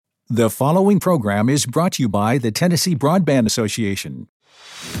The following program is brought to you by the Tennessee Broadband Association.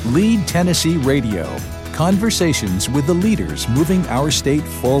 Lead Tennessee Radio. Conversations with the leaders moving our state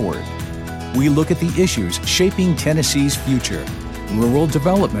forward. We look at the issues shaping Tennessee's future. Rural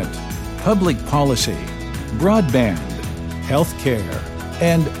development, public policy, broadband, health care,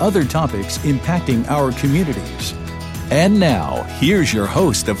 and other topics impacting our communities. And now, here's your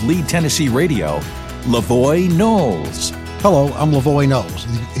host of Lead Tennessee Radio, Lavoy Knowles. Hello, I'm Lavoy Knowles,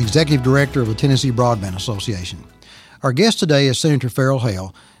 the Executive Director of the Tennessee Broadband Association. Our guest today is Senator Farrell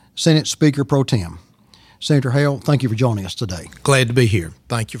Hale, Senate Speaker Pro Tem. Senator Hale, thank you for joining us today. Glad to be here.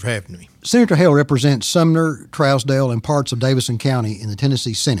 Thank you for having me. Senator Hale represents Sumner, Trousdale, and parts of Davidson County in the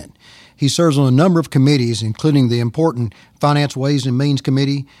Tennessee Senate. He serves on a number of committees, including the important Finance, Ways, and Means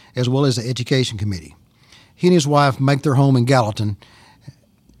Committee, as well as the Education Committee. He and his wife make their home in Gallatin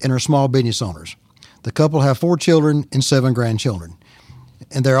and are small business owners. The couple have 4 children and 7 grandchildren,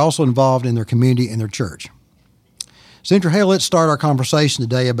 and they're also involved in their community and their church. Senator Hale, let's start our conversation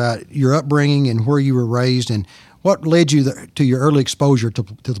today about your upbringing and where you were raised and what led you to your early exposure to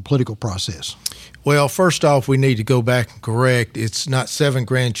the political process. Well, first off, we need to go back and correct. It's not 7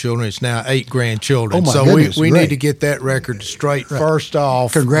 grandchildren. It's now 8 grandchildren. Oh, my so goodness, we great. need to get that record straight Right. first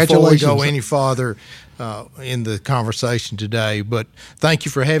off. Congratulations. Before we go any farther in the conversation today. But thank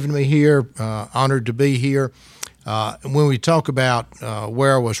you for having me here. Honored to be here. When we talk about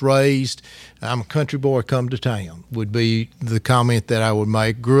where I was raised, I'm a country boy come to town, would be the comment that I would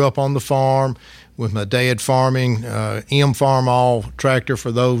make. Grew up on the farm with my dad farming, M-Farm all tractor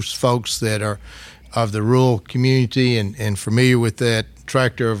for those folks that are of the rural community and familiar with that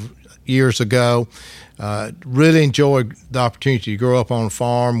tractor of years ago. Really enjoyed the opportunity to grow up on a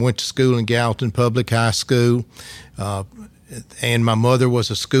farm, went to school in Gallatin Public High School, and my mother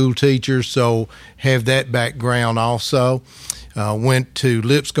was a school teacher, so have that background also. Went to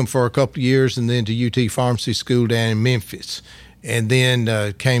Lipscomb for a couple of years and then to UT Pharmacy School down in Memphis, and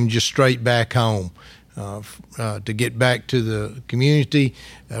then came just straight back home to get back to the community.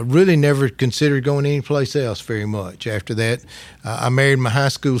 Really never considered going anyplace else very much. After that, I married my high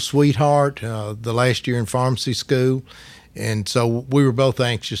school sweetheart the last year in pharmacy school. And so we were both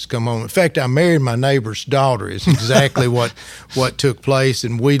anxious to come home. In fact, I married my neighbor's daughter is exactly what took place.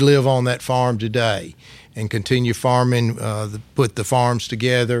 And we live on that farm today and continue farming, put the farms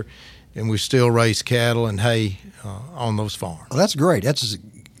together, and we still raise cattle and hay on those farms. Well, that's great. That's a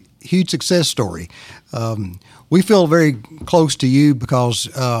huge success story. We feel very close to you because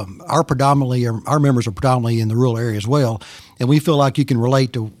our members are predominantly in the rural area as well, and we feel like you can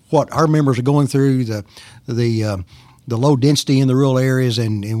relate to what our members are going through, the low density in the rural areas,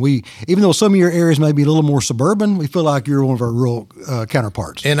 and we, even though some of your areas may be a little more suburban, we feel like you're one of our rural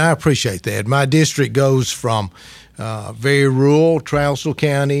counterparts. And I appreciate that. My district goes from very rural, Trousdale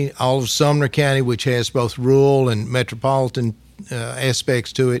County, all of Sumner County, which has both rural and metropolitan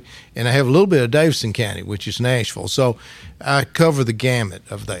aspects to it, and I have a little bit of Davidson County, which is Nashville. So I cover the gamut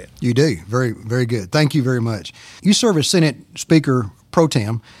of that. You do. Very, very good. Thank you very much. You serve as Senate Speaker Pro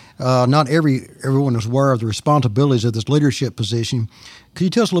Tem. Not everyone is aware of the responsibilities of this leadership position. Could you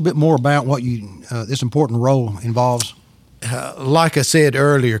tell us a little bit more about what this important role involves? Like I said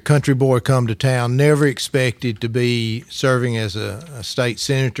earlier, country boy come to town, never expected to be serving as a state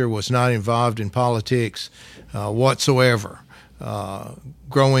senator, was not involved in politics whatsoever.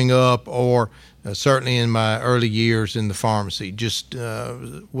 Growing up or certainly in my early years in the pharmacy, just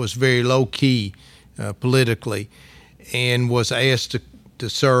was very low-key politically and was asked to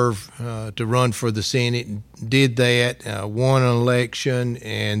serve, to run for the Senate, and did that, won an election,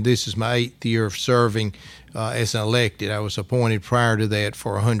 and this is my 8th year of serving as an elected. I was appointed prior to that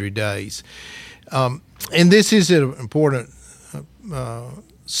for 100 days. And this is an important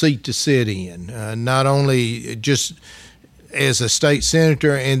seat to sit in, not only just as a state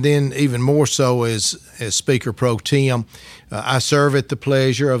senator and then even more so as Speaker Pro Tem. I serve at the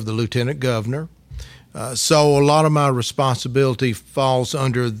pleasure of the Lieutenant Governor. So a lot of my responsibility falls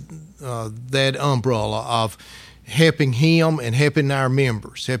under that umbrella of helping him and helping our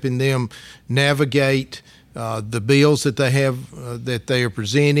members, helping them navigate the bills that they have, that they are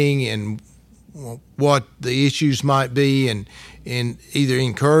presenting, and what the issues might be, and either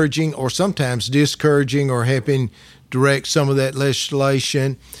encouraging or sometimes discouraging or helping direct some of that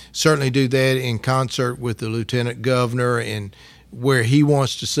legislation. Certainly do that in concert with the Lieutenant Governor and where he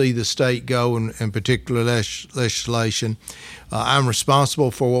wants to see the state go in particular legislation. I'm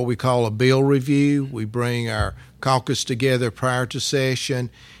responsible for what we call a bill review. We bring our caucus together prior to session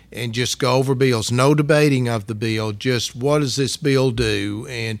and just go over bills. No debating of the bill, just what does this bill do,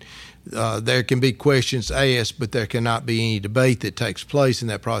 and There can be questions asked, but there cannot be any debate that takes place in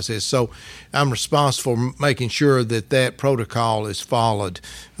that process. So I'm responsible for making sure that that protocol is followed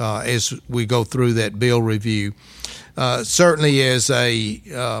as we go through that bill review. Certainly as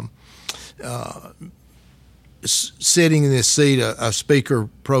a sitting in this seat of Speaker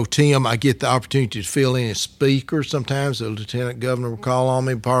Pro Tem, I get the opportunity to fill in as Speaker sometimes. The Lieutenant Governor will call on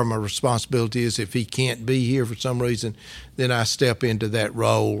me. Part of my responsibility is if he can't be here for some reason, then I step into that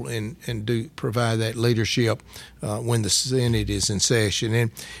role and do provide that leadership when the Senate is in session.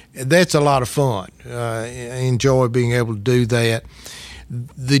 And that's a lot of fun. I enjoy being able to do that.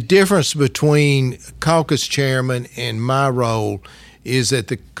 The difference between caucus chairman and my role is that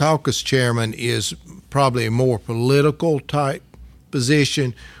the caucus chairman is probably a more political type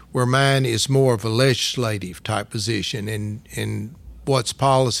position, where mine is more of a legislative type position, and what's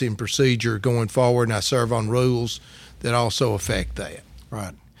policy and procedure going forward, and I serve on rules that also affect that.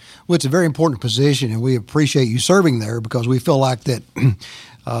 Right. Well, it's a very important position, and we appreciate you serving there because we feel like that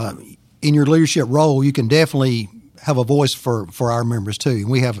in your leadership role, you can definitely have a voice for our members too. And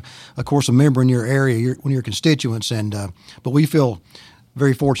we have, of course, a member in your area, one of your constituents, and but we feel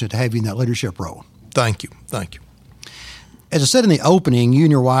very fortunate to have you in that leadership role. Thank you. Thank you. As I said in the opening, you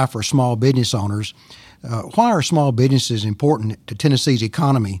and your wife are small business owners. Why are small businesses important to Tennessee's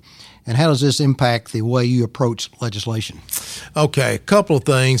economy, and how does this impact the way you approach legislation? Okay, a couple of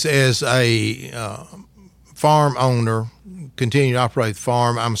things. As a farm owner, continue to operate the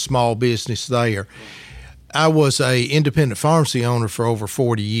farm, I'm a small business there. I was a independent pharmacy owner for over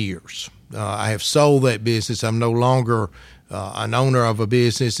 40 years. I have sold that business. I'm no longer an owner of a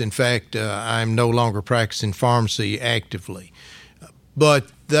business. In fact, I'm no longer practicing pharmacy actively. But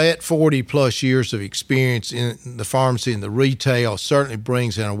that 40-plus years of experience in the pharmacy and the retail certainly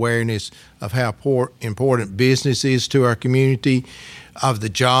brings an awareness of how important business is to our community, of the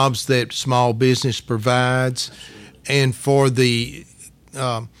jobs that small business provides, and for the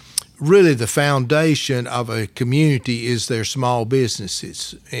really the foundation of a community is their small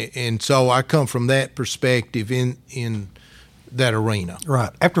businesses. And so I come from that perspective in that arena. Right.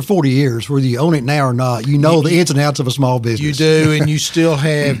 After 40 years, whether you own it now or not, you know the ins and outs of a small business. You do, and you still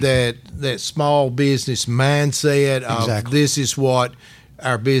have that small business mindset of Exactly. This is what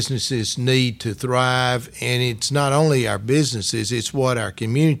our businesses need to thrive, and it's not only our businesses, it's what our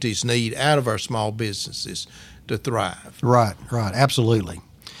communities need out of our small businesses to thrive. Right, absolutely.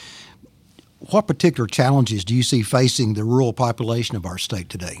 What particular challenges do you see facing the rural population of our state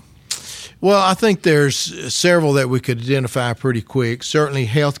today? Well, I think there's several that we could identify pretty quick. Certainly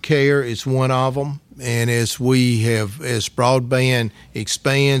health care is one of them. And as broadband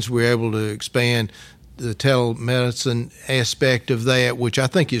expands, we're able to expand the telemedicine aspect of that, which I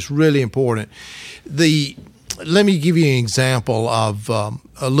think is really important. Let me give you an example of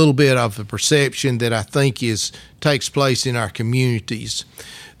a little bit of the perception that I think takes place in our communities.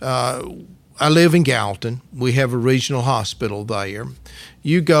 I live in Gallatin. We have a regional hospital there.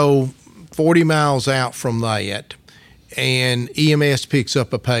 You go 40 miles out from that, and EMS picks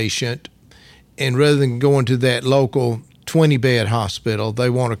up a patient, and rather than going to that local 20-bed hospital, they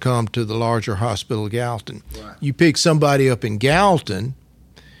want to come to the larger hospital of Gallatin. Right. You pick somebody up in Gallatin,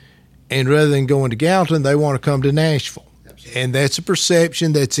 and rather than going to Gallatin, they want to come to Nashville. Absolutely. And that's a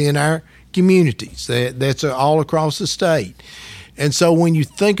perception that's in our communities. That's all across the state. And so when you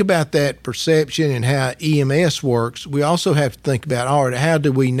think about that perception and how EMS works, we also have to think about, all right, how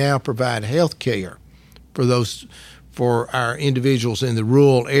do we now provide health care for our individuals in the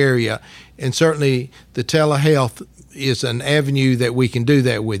rural area? And certainly the telehealth is an avenue that we can do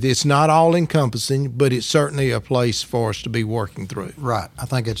that with. It's not all encompassing, but it's certainly a place for us to be working through. Right. I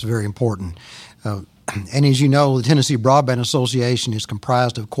think it's very important. And as you know, the Tennessee Broadband Association is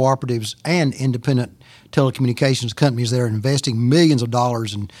comprised of cooperatives and independent telecommunications companies that are investing millions of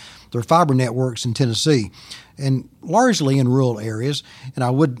dollars in their fiber networks in Tennessee, and largely in rural areas. And I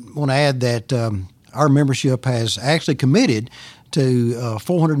would want to add that our membership has actually committed to a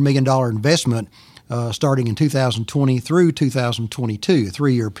 $400 million investment starting in 2020 through 2022, a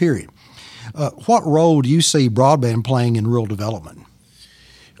 3-year period. What role do you see broadband playing in rural development?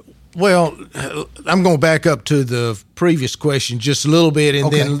 Well, I'm going to back up to the previous question just a little bit,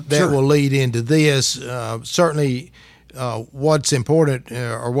 and then that will lead into this. Certainly, what's important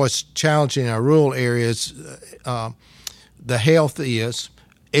or what's challenging in our rural areas, the health is,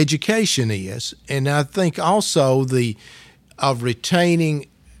 education is, and I think also of retaining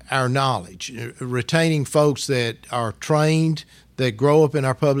our knowledge, retaining folks that are trained, that grow up in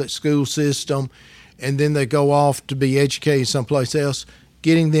our public school system, and then they go off to be educated someplace else,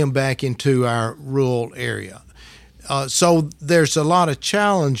 getting them back into our rural area. So there's a lot of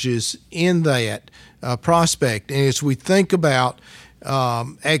challenges in that prospect. And as we think about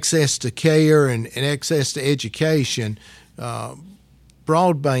access to care and access to education,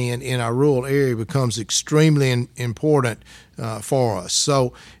 broadband in our rural area becomes extremely important for us.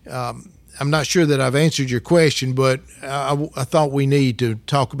 So I'm not sure that I've answered your question, but I thought we need to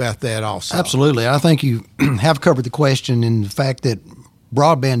talk about that also. Absolutely. I think you have covered the question in the fact that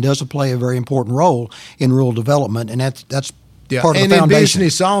broadband does play a very important role in rural development, and that's part of the foundation. And in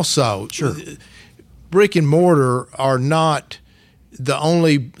business also. Sure. Brick and mortar are not the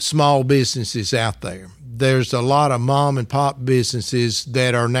only small businesses out there. There's a lot of mom and pop businesses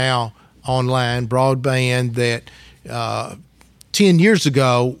that are now online, broadband, that 10 years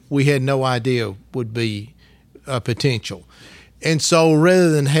ago we had no idea would be a potential. And so rather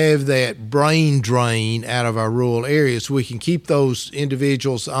than have that brain drain out of our rural areas, we can keep those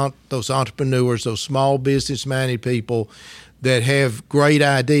individuals, those entrepreneurs, those small business-minded people that have great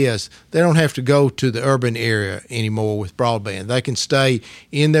ideas. They don't have to go to the urban area anymore with broadband. They can stay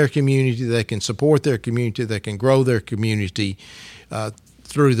in their community. They can support their community. They can grow their community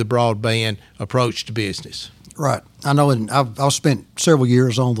through the broadband approach to business. Right. I know, and I've spent several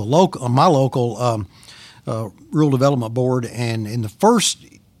years on my local Rural Development Board, and in the first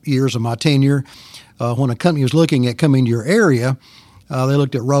years of my tenure, when a company was looking at coming to your area, they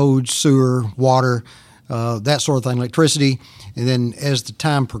looked at roads, sewer, water, that sort of thing, electricity. And then as the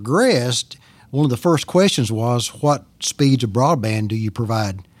time progressed, one of the first questions was, what speeds of broadband do you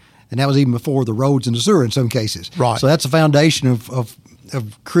provide? And that was even before the roads and the sewer in some cases. Right. So that's the foundation of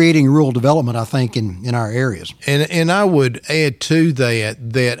creating rural development, I think, in our areas. And I would add to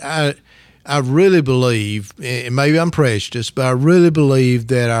that I really believe, and maybe I'm prejudiced, but I really believe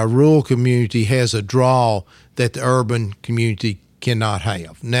that our rural community has a draw that the urban community cannot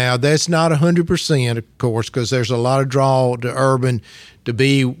have. Now, that's not 100%, of course, because there's a lot of draw to urban to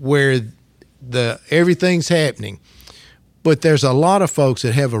be where everything's happening. But there's a lot of folks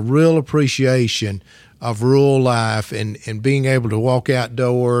that have a real appreciation of rural life and being able to walk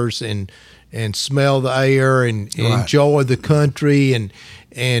outdoors and smell the air and Right. enjoy the country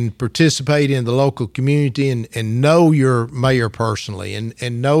and participate in the local community and know your mayor personally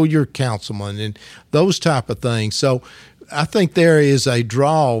and know your councilman and those type of things. So I think there is a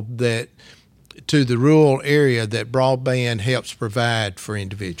draw that to the rural area that broadband helps provide for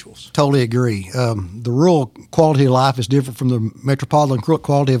individuals. Totally agree. The rural quality of life is different from the metropolitan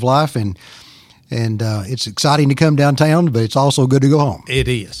quality of life, and it's exciting to come downtown, but it's also good to go home. It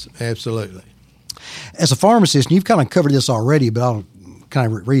is, absolutely. As a pharmacist, and you've kind of covered this already, but I'll kind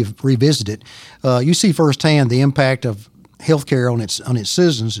of revisit it. You see firsthand the impact of healthcare on its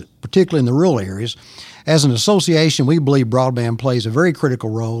citizens, particularly in the rural areas. As an association, we believe broadband plays a very critical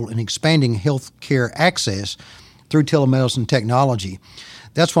role in expanding healthcare access through telemedicine technology.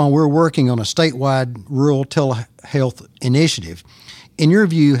 That's why we're working on a statewide rural telehealth initiative. In your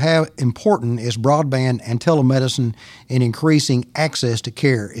view, how important is broadband and telemedicine in increasing access to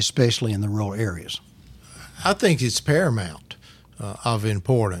care, especially in the rural areas? I think it's paramount of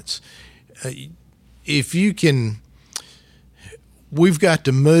importance. If you can, we've got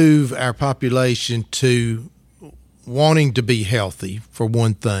to move our population to wanting to be healthy, for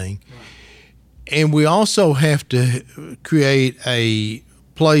one thing. Right. And we also have to create a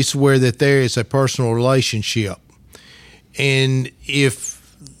place where that there is a personal relationship. And if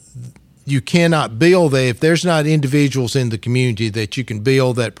you cannot build that, if there's not individuals in the community that you can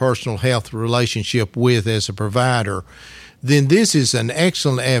build that personal health relationship with as a provider, then this is an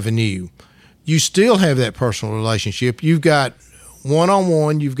excellent avenue. You still have that personal relationship. You've got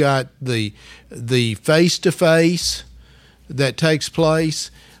one-on-one, you've got the face-to-face that takes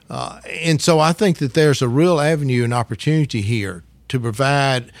place. And so I think that there's a real avenue and opportunity here to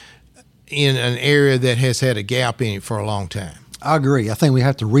provide in an area that has had a gap in it for a long time. I agree. I think we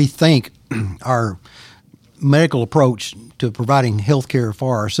have to rethink our medical approach to providing health care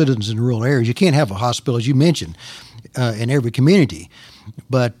for our citizens in rural areas. You can't have a hospital, as you mentioned, in every community,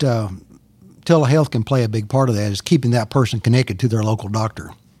 but telehealth can play a big part of that, is keeping that person connected to their local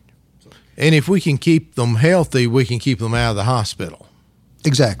doctor. And if we can keep them healthy, we can keep them out of the hospital.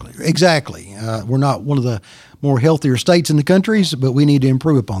 Exactly. We're not one of the more healthier states in the country, but we need to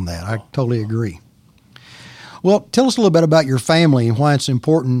improve upon that. I totally agree. Well, tell us a little bit about your family and why it's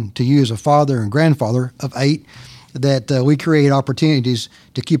important to you as a father and grandfather of 8 that we create opportunities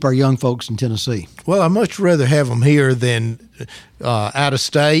to keep our young folks in Tennessee. Well, I'd much rather have them here than out of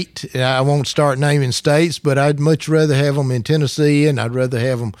state. I won't start naming states, but I'd much rather have them in Tennessee, and I'd rather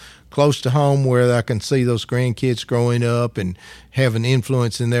have them close to home where I can see those grandkids growing up and have an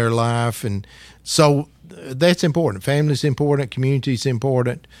influence in their life. And so that's important. Family's important, community's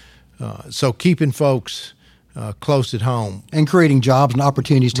important. So keeping folks close at home. And creating jobs and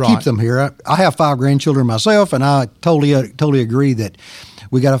opportunities to Right. keep them here. I have 5 grandchildren myself, and I totally agree that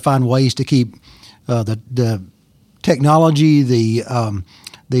we got to find ways to keep the technology,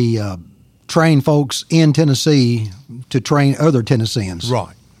 the train folks in Tennessee to train other Tennesseans.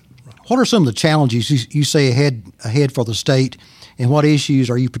 Right. What are some of the challenges you say ahead for the state, and what issues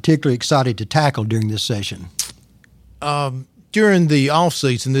are you particularly excited to tackle during this session? During the off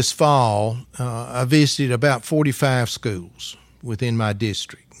season this fall, I visited about 45 schools within my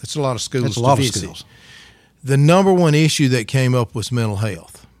district. That's a lot of schools That's a to lot of visit. schools. The number one issue that came up was mental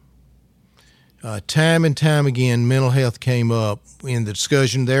health. Time and time again, mental health came up in the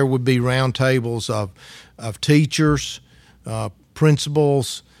discussion. There would be roundtables of teachers,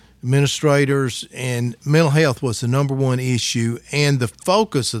 principals, administrators, and mental health was the number one issue. And the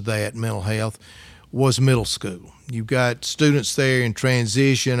focus of that mental health was middle school. You've got students there in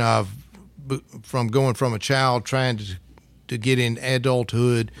transition from going from a child trying to get in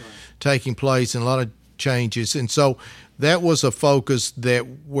adulthood, taking place, and a lot of changes. And so that was a focus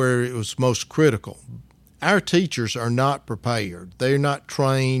where it was most critical. Our teachers are not prepared. They're not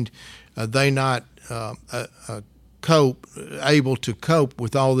trained. They're not able to cope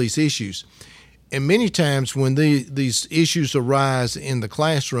with all these issues. And many times when these issues arise in the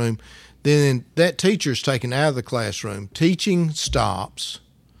classroom, then that teacher is taken out of the classroom. Teaching stops,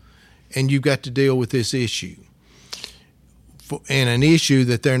 and you've got to deal with this issue, and an issue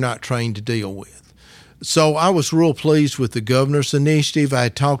that they're not trained to deal with. So I was real pleased with the governor's initiative. I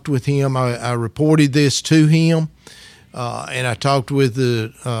talked with him. I reported this to him, and I talked with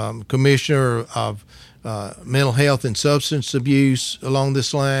the commissioner of mental health and substance abuse along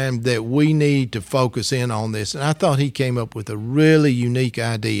this line that we need to focus in on this. And I thought he came up with a really unique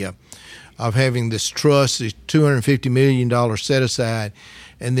idea of having this trust, this $250 million set aside,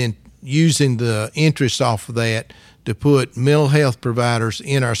 and then using the interest off of that to put mental health providers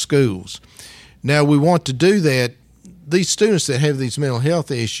in our schools. Now, we want to do that. These students that have these mental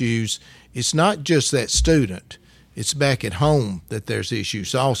health issues, it's not just that student. It's back at home that there's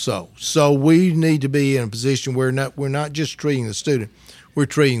issues also. So we need to be in a position where we're not just treating the student, we're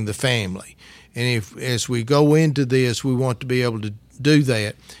treating the family. And as we go into this, we want to be able to do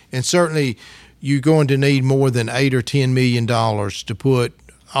that. And certainly you're going to need more than $8 or $10 million to put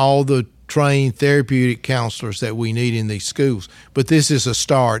all the trained therapeutic counselors that we need in these schools. But this is a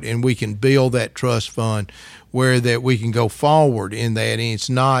start, and we can build that trust fund where that we can go forward in that, and it's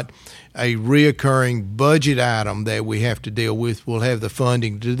not a reoccurring budget item that we have to deal with. We'll have the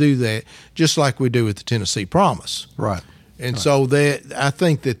funding to do that, just like we do with the Tennessee Promise. Right. And so that I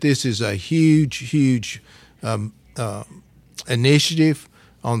think that this is a huge initiative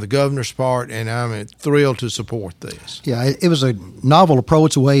on the governor's part, and I'm thrilled to support this. Yeah, it was a novel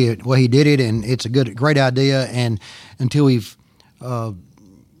approach the way he did it, and it's a great idea. And until we've kind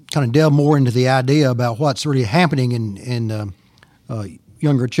of delved more into the idea about what's really happening in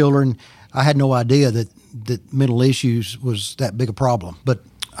younger children, I had no idea that mental issues was that big a problem. But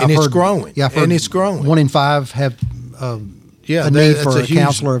it's growing. Yeah, and it's growing. 1 in 5 have a need for a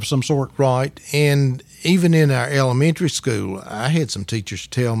counselor of some sort. Right, and even in our elementary school, I had some teachers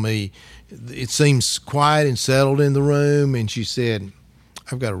tell me it seems quiet and settled in the room, and she said,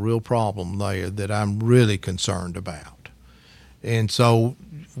 I've got a real problem there that I'm really concerned about. And so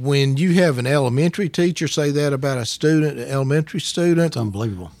when you have an elementary teacher say that about an elementary student, It's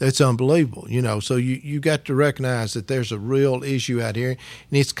unbelievable. That's unbelievable, so you got to recognize that there's a real issue out here, and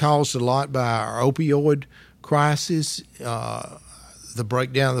it's caused a lot by our opioid crisis, the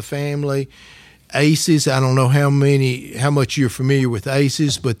breakdown of the family. ACEs, I don't know how much you're familiar with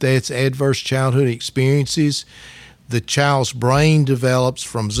ACEs, but that's adverse childhood experiences. The child's brain develops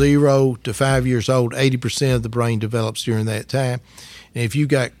from 0 to 5 years old. 80% of the brain develops during that time. And if you've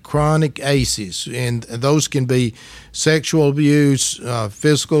got chronic ACEs, and those can be sexual abuse,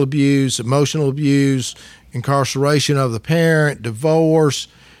 physical abuse, emotional abuse, incarceration of the parent, divorce,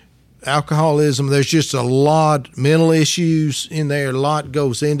 alcoholism, there's just a lot, mental issues in there, a lot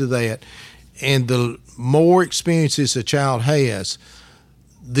goes into that. And the more experiences a child has,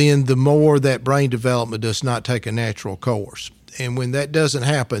 then the more that brain development does not take a natural course. And when that doesn't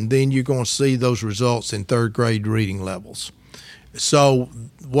happen, then you're going to see those results in third grade reading levels. So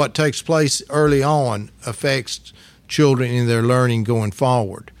what takes place early on affects children in their learning going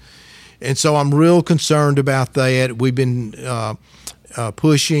forward. And so I'm real concerned about that. We've been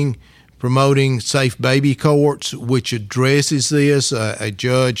promoting safe baby courts, which addresses this. A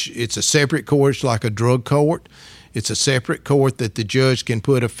judge, it's a separate court, it's like a drug court, It's a separate court that the judge can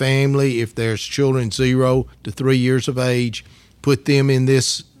put a family, if there's children 0 to 3 years of age, put them in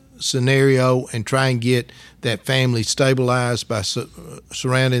this scenario and try and get that family stabilized by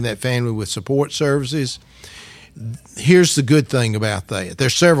surrounding that family with support services. Here's the good thing about that.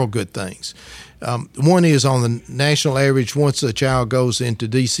 There's several good things. One is, on the national average, once a child goes into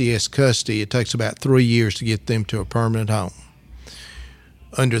DCS custody, it takes about 3 years to get them to a permanent home.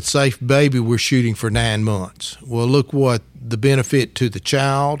 Under Safe Baby, we're shooting for 9 months. Well, look what the benefit to the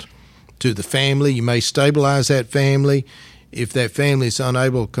child, to the family. You may stabilize that family. If that family is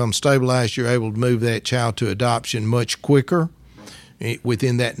unable to become stabilized, you're able to move that child to adoption much quicker.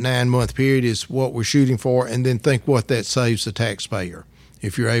 Within that 9-month period is what we're shooting for. And then think what that saves the taxpayer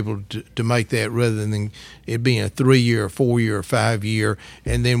if you're able to make that, rather than it being a 3-year, 4-year, or 5-year.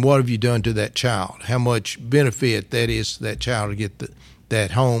 And then what have you done to that child? How much benefit that is to that child to get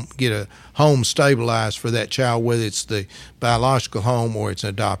get a home stabilized for that child, whether it's the biological home or it's an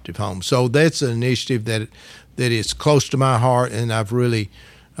adoptive home. So that's an initiative that is close to my heart, and I've really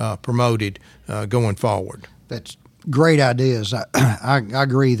promoted going forward. That's great ideas. I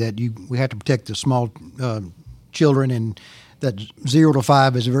agree that we have to protect the small children, and that 0 to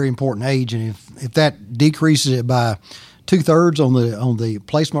 5 is a very important age. And if that decreases it by 2/3 on the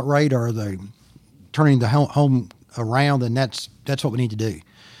placement rate, or the turning the home around, then that's what we need to do.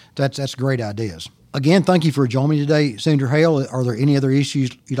 That's great ideas. Again, thank you for joining me today, Senator Hale. Are there any other issues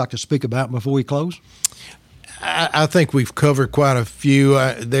you'd like to speak about before we close? I think we've covered quite a few.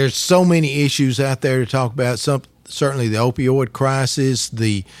 There's so many issues out there to talk about. Certainly the opioid crisis,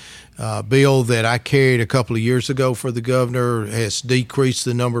 the bill that I carried a couple of years ago for the governor has decreased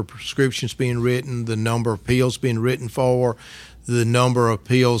the number of prescriptions being written, the number of pills being written for, the number of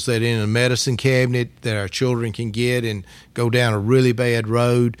pills that in a medicine cabinet that our children can get and go down a really bad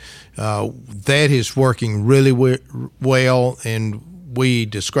road. That is working really well, and we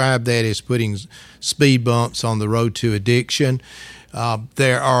describe that as putting speed bumps on the road to addiction.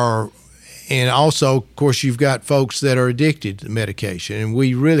 And also, of course, you've got folks that are addicted to medication, and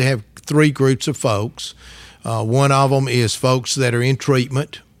we really have 3 groups of folks. One of them is folks that are in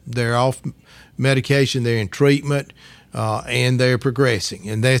treatment. They're off medication, they're in treatment, and they're progressing,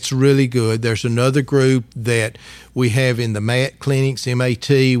 and that's really good. There's another group that we have in the MAT clinics,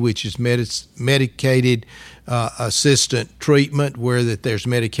 MAT, which is medicated assistant treatment, where that there's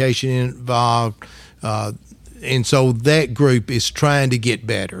medication involved. And so that group is trying to get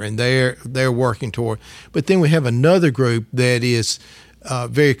better, and they're working toward. But then we have another group that is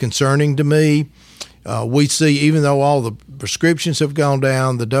very concerning to me. We see, even though all the prescriptions have gone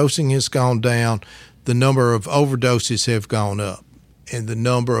down, the dosing has gone down, the number of overdoses have gone up, and the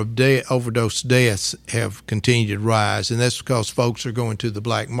number of overdose deaths have continued to rise. And that's because folks are going to the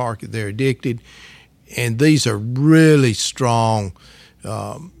black market. They're addicted, and these are really strong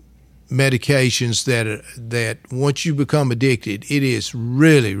medications that once you become addicted, it is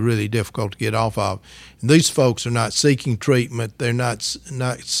really, really difficult to get off of. And these folks are not seeking treatment. They're not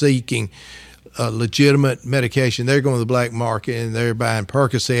seeking legitimate medication. They're going to the black market, and they're buying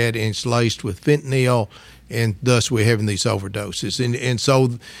Percocet, and it's laced with fentanyl, and thus we're having these overdoses. And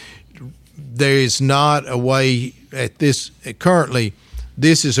so there is not a way currently.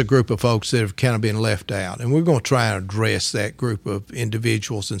 This is a group of folks that have kind of been left out, and we're going to try and address that group of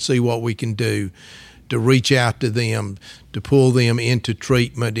individuals and see what we can do to reach out to them, to pull them into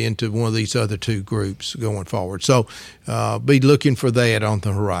treatment, into one of these other 2 groups going forward. So be looking for that on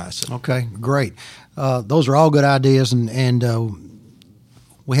the horizon. Okay, great. Those are all good ideas, and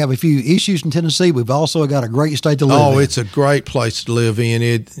we have a few issues in Tennessee. We've also got a great state to live in. Oh, it's a great place to live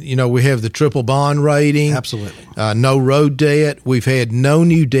in. We have the triple bond rating. Absolutely. No road debt. We've had no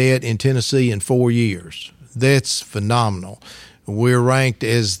new debt in Tennessee in 4 years. That's phenomenal. We're ranked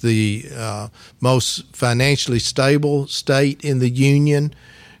as the most financially stable state in the union,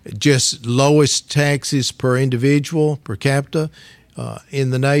 just lowest taxes per individual, per capita in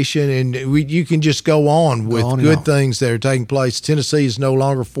the nation. And you can just go on with good things that are taking place. Tennessee is no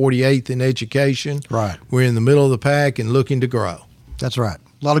longer 48th in education. Right. We're in the middle of the pack and looking to grow. That's right.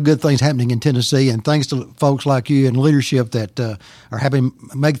 A lot of good things happening in Tennessee, and thanks to folks like you and leadership that are helping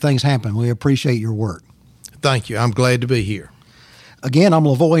make things happen. We appreciate your work. Thank you. I'm glad to be here. Again, I'm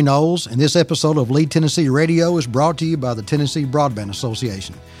LaVoy Knowles, and this episode of Lead Tennessee Radio is brought to you by the Tennessee Broadband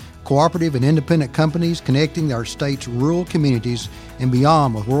Association, cooperative and independent companies connecting our state's rural communities and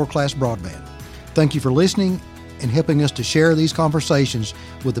beyond with world-class broadband. Thank you for listening and helping us to share these conversations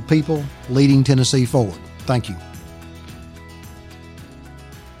with the people leading Tennessee forward. Thank you.